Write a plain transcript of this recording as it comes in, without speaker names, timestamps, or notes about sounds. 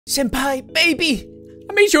Senpai, baby!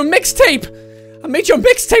 I made you a mixtape! I made you a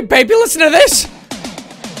mixtape, baby! Listen to this!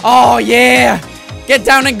 Oh, yeah! Get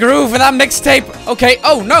down and groove with that mixtape! Okay,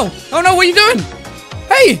 oh no! Oh no, what are you doing?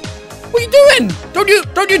 Hey! What are you doing? Don't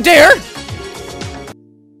you dare!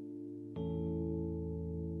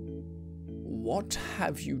 What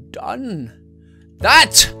have you done?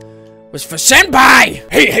 That was for Senpai!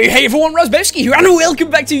 Hey everyone, Razzbowski here, and welcome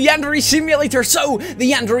back to Yandere Simulator. So,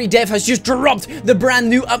 the Yandere dev has just dropped the brand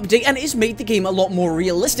new update, and it's made the game a lot more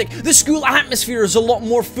realistic. The school atmosphere is a lot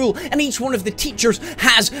more full, and each one of the teachers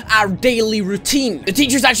has our daily routine. The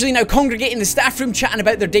teachers actually now congregate in the staff room, chatting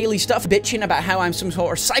about their daily stuff, bitching about how I'm some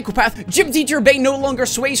sort of psychopath. Gym teacher Bay no longer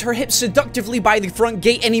sways her hips seductively by the front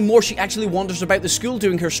gate anymore. She actually wanders about the school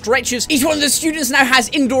doing her stretches. Each one of the students now has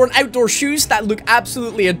indoor and outdoor shoes that look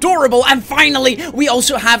absolutely adorable. And finally, we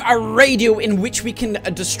also have a radio in which we can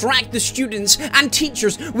distract the students and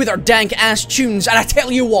teachers with our dank-ass tunes. And I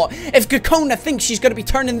tell you what, if Kokona thinks she's going to be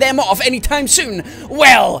turning them off anytime soon,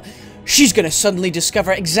 well, she's going to suddenly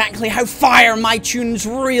discover exactly how fire my tunes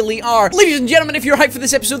really are. Ladies and gentlemen, if you're hyped for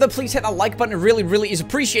this episode, then please hit that like button. It really is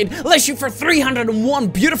appreciated. Let's shoot for 301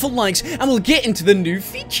 beautiful likes, and we'll get into the new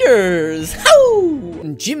features. How?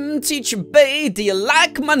 Gym teacher Bay, do you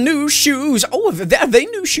like my new shoes? Oh, are they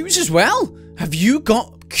new shoes as well? Have you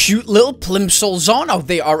got cute little plimsolls on? Oh,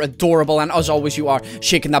 they are adorable, and as always, you are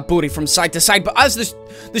shaking that booty from side to side. But as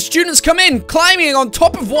the students come in, climbing on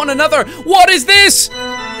top of one another, what is this?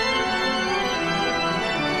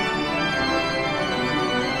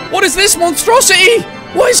 What is this monstrosity?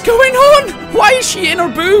 What is going on? Why is she in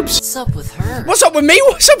her boobs? What's up with her? What's up with me?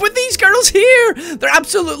 What's up with these girls here? They're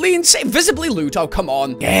absolutely insane. Visibly lewd. Oh, come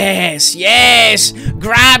on. Yes.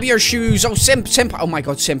 Grab your shoes. Oh, Senpai. Oh my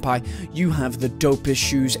god, Senpai. You have the dopest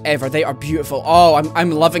shoes ever. They are beautiful. Oh,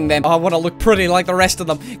 I'm loving them. Oh, I want to look pretty like the rest of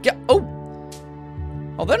them.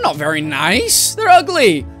 Oh, they're not very nice. They're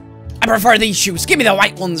ugly. I prefer these shoes. Give me the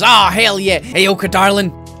white ones. Oh, hell yeah. Hey, Oka,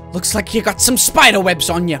 darling. Looks like you got some spider webs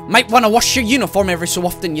on you. Might want to wash your uniform every so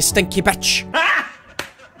often, you stinky bitch.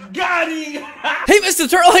 Got him! Hey, Mr.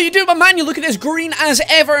 Turtle, how you doing, my man? You looking as green as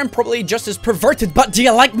ever and probably just as perverted, but do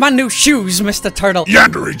you like my new shoes, Mr. Turtle?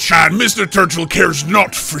 Yandere Chan, Mr. Turtle cares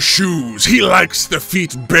not for shoes. He likes the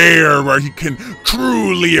feet bare where he can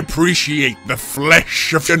truly appreciate the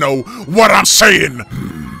flesh, if you know what I'm saying.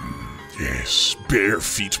 Yes, bare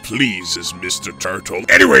feet pleases Mr. Turtle.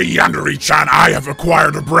 Anyway, Yandere-chan, I have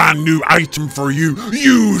acquired a brand new item for you.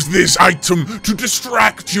 Use this item to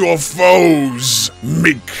distract your foes.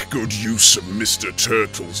 Make good use of Mr.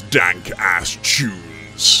 Turtle's dank-ass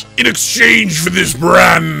tunes. In exchange for this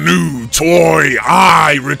brand new toy,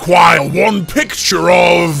 I require one picture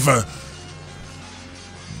of the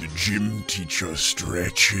gym teacher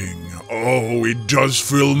stretching. Oh, it does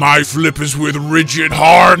fill my flippers with rigid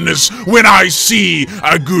hardness when I see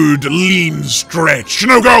a good lean stretch.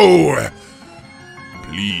 Now go!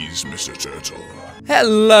 Please, Mr. Turtle.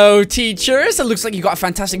 Hello, teachers. It looks like you got a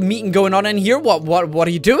fantastic meeting going on in here. What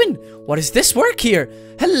are you doing? What is this work here?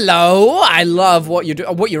 Hello. I love what you're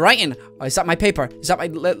doing. What you're writing? Oh, is that my paper? Is that my?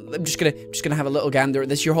 I'm just gonna have a little gander at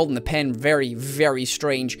this. You're holding the pen very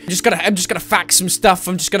strange. I'm just gonna fax some stuff.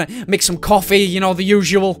 I'm just gonna make some coffee. You know, the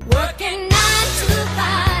usual. Working 9 to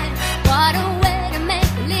 5. What a way to make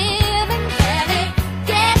a living. Barely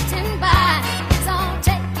getting by. It's all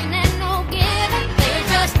taking and no giving. They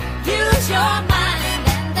just use your mind.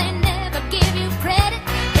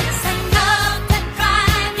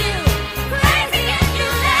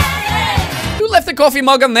 Left the coffee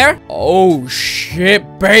mug in there. Oh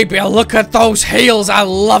shit, baby, look at those heels. I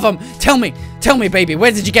love them. Tell me, baby, where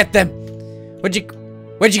did you get them? Where'd you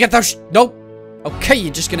get those? Nope. Okay,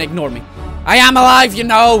 you're just gonna ignore me. I am alive, you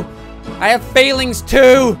know. I have feelings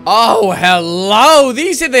too. Oh, hello.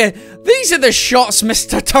 These are the shots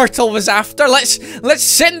Mr. Turtle was after. Let's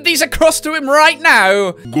send these across to him right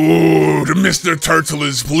now. Good, Mr. Turtle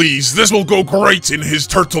is pleased. This will go great in his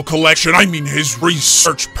turtle collection. I mean his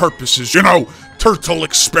research purposes, you know. Turtle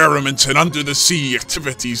experiments and under-the-sea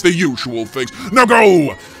activities, the usual things. Now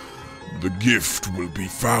go! The gift will be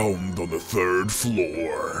found on the 3rd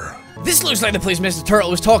floor. This looks like the place Mr. Turtle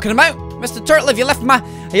was talking about. Mr. Turtle, have you left my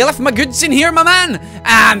goods in here, my man?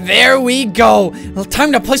 And there we go. Well,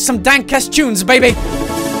 time to play some dank-ass tunes, baby.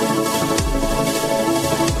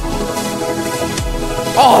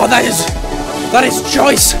 Oh, that is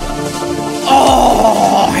choice.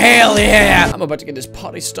 Oh, hell yeah. I'm about to get this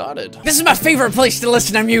party started. This is my favorite place to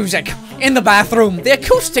listen to music. In the bathroom. The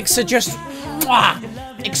acoustics are just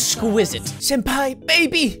exquisite. Senpai,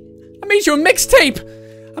 baby, I made you a mixtape.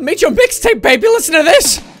 Baby. Listen to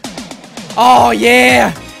this. Oh,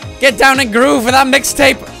 yeah. Get down and groove with that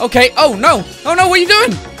mixtape. Okay. Oh no. Oh no. What are you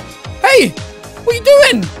doing? Hey, what are you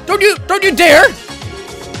doing? Don't you dare.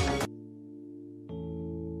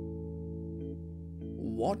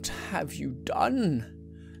 What have you done?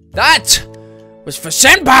 That was for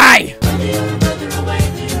Senpai.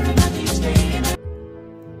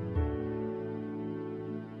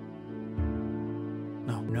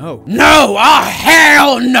 No. No! Oh,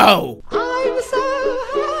 hell no! I'm so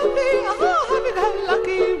happy, oh,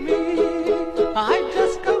 lucky me. I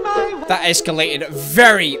just go my way. That escalated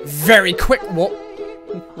very, very quick. What?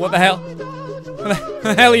 What the hell? What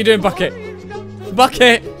the hell are you doing, Bucket?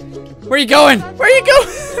 Bucket! Where are you going? Where are you going?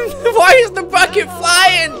 Why is the bucket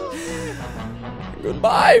flying?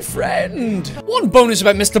 Goodbye, friend. One bonus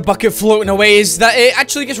about Mr. Bucket floating away is that it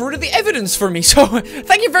actually gets rid of the evidence for me. So,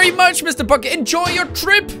 thank you very much, Mr. Bucket. Enjoy your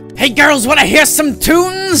trip. Hey, girls, want to hear some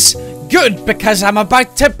tunes? Good, because I'm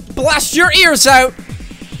about to blast your ears out.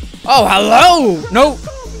 Oh, hello. No,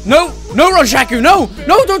 Rojaku, no,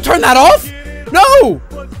 don't turn that off. No,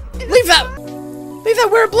 leave that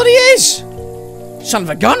where it bloody is. Son of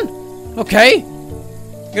a gun. Okay,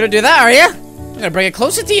 you're gonna do that, are you? I'm gonna bring it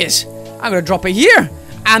closer to you. I'm gonna drop it here.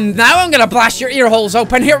 And now I'm gonna blast your ear holes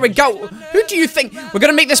open. Here we go. Who do you think? We're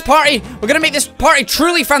gonna make this party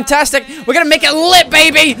truly fantastic. We're gonna make it lit,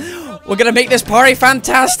 baby. We're gonna make this party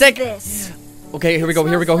fantastic. Okay, here we go.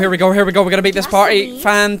 We're gonna make this party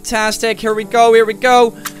fantastic. Here we go.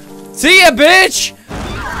 See ya, bitch.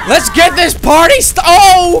 Let's get this party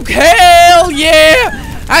oh, hell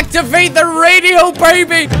yeah. Activate the radio,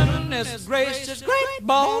 baby.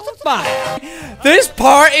 This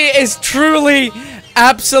party is truly,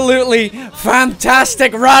 absolutely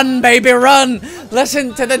fantastic. Run, baby, run.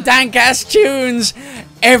 Listen to the dank-ass tunes.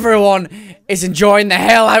 Everyone is enjoying the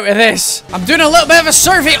hell out of this. I'm doing a little bit of a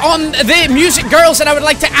survey on the music girls, and I would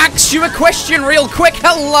like to ask you a question real quick.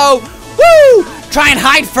 Hello. Woo! Try and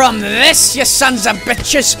hide from this, you sons of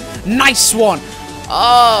bitches. Nice one.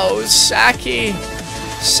 Oh, Saki,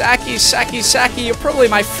 you're probably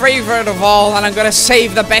my favorite of all, and I'm gonna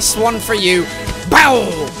save the best one for you. Bow!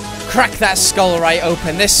 Crack that skull right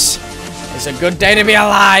open. This is a good day to be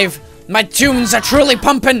alive. My tunes are truly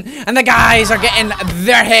pumping, and the guys are getting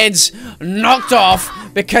their heads knocked off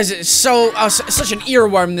because it's such an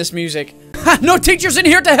earworm, this music. No teachers in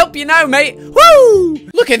here to help you now, mate. Woo!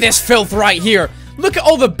 Look at this filth right here. Look at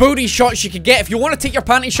all the booty shots you could get. If you want to take your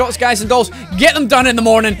panty shots, guys and dolls, get them done in the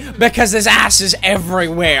morning because there's asses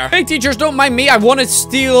everywhere. Hey, teachers, don't mind me. I want to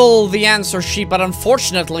steal the answer sheet, but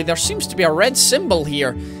unfortunately, there seems to be a red symbol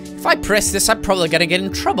here. If I press this, I'm probably going to get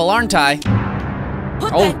in trouble, aren't I?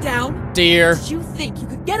 Put that down. Dear. Did you think you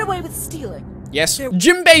could get away with stealing? Yes.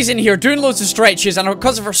 Jinbei's in here doing loads of stretches, and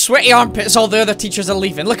because of her sweaty armpits, all the other teachers are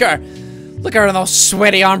leaving. Look at her. Look at her in those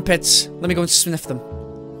sweaty armpits. Let me go and sniff them.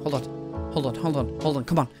 Hold on.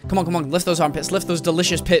 Come on. Lift those armpits. Lift those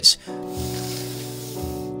delicious pits.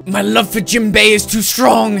 My love for Jinbei is too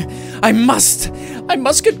strong. I must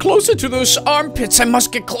get closer to those armpits. I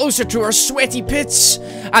must get closer to her sweaty pits.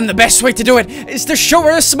 And the best way to do it is to show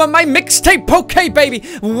her some of my mixtape. Okay, baby.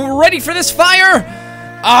 Ready for this fire?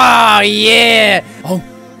 Ah, yeah. Oh,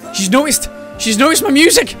 she's noticed. She's noticed my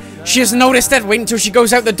music. She has noticed it. Wait until she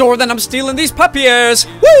goes out the door, then I'm stealing these puppy ears.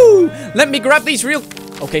 Woo! Let me grab these real...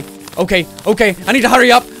 Okay. I need to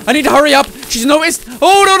hurry up. She's noticed.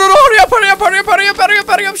 Oh, no.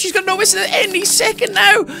 Hurry up. She's gonna notice it any second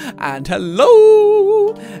now. And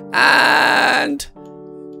hello. And...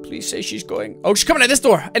 Please say she's going... Oh, she's coming out this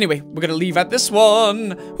door. Anyway, we're gonna leave at this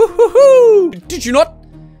one. Woo-hoo-hoo. Did you not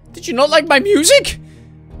like my music?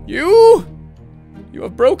 You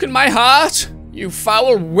have broken my heart. You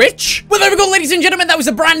foul witch! Well, there we go, ladies and gentlemen. That was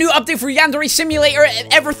a brand new update for Yandere Simulator.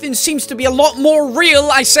 Everything seems to be a lot more real,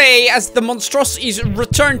 I say, as the monstrosities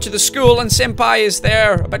return to the school, and Senpai is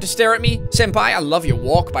there, about to stare at me. Senpai, I love your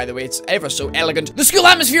walk, by the way. It's ever so elegant. The school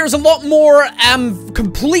atmosphere is a lot more,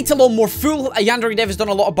 complete, a lot more full. Yandere Dev has done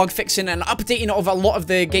a lot of bug fixing and updating of a lot of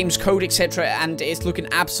the game's code, etc., and it's looking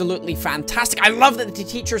absolutely fantastic. I love that the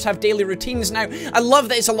teachers have daily routines now. I love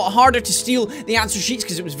that it's a lot harder to steal the answer sheets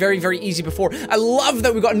because it was very, very easy before. I love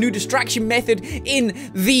that we've got a new distraction method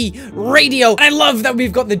in the radio. And I love that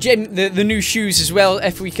we've got the new shoes as well.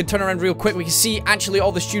 If we could turn around real quick, we can see actually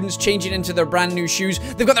all the students changing into their brand new shoes.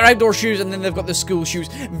 They've got their outdoor shoes and then they've got the school shoes.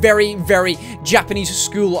 Very, very Japanese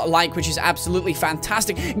school-like, which is absolutely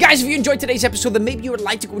fantastic. Guys, if you enjoyed today's episode, then maybe you would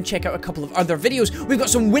like to go and check out a couple of other videos. We've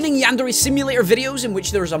got some winning Yandere Simulator videos in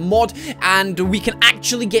which there's a mod and we can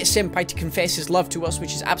actually get Senpai to confess his love to us,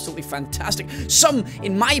 which is absolutely fantastic. Some,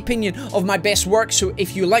 in my opinion, of my best best work. So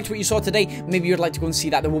if you liked what you saw today, maybe you'd like to go and see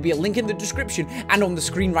that. There will be a link in the description and on the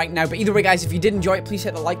screen right now. But either way, guys, if you did enjoy it, please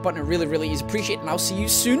hit the like button. It really, really is appreciated, and I'll see you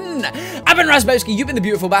soon. I've been Razzbowski, you've been the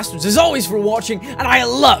beautiful bastards, as always, for watching, and I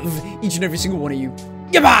love each and every single one of you.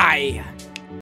 Goodbye!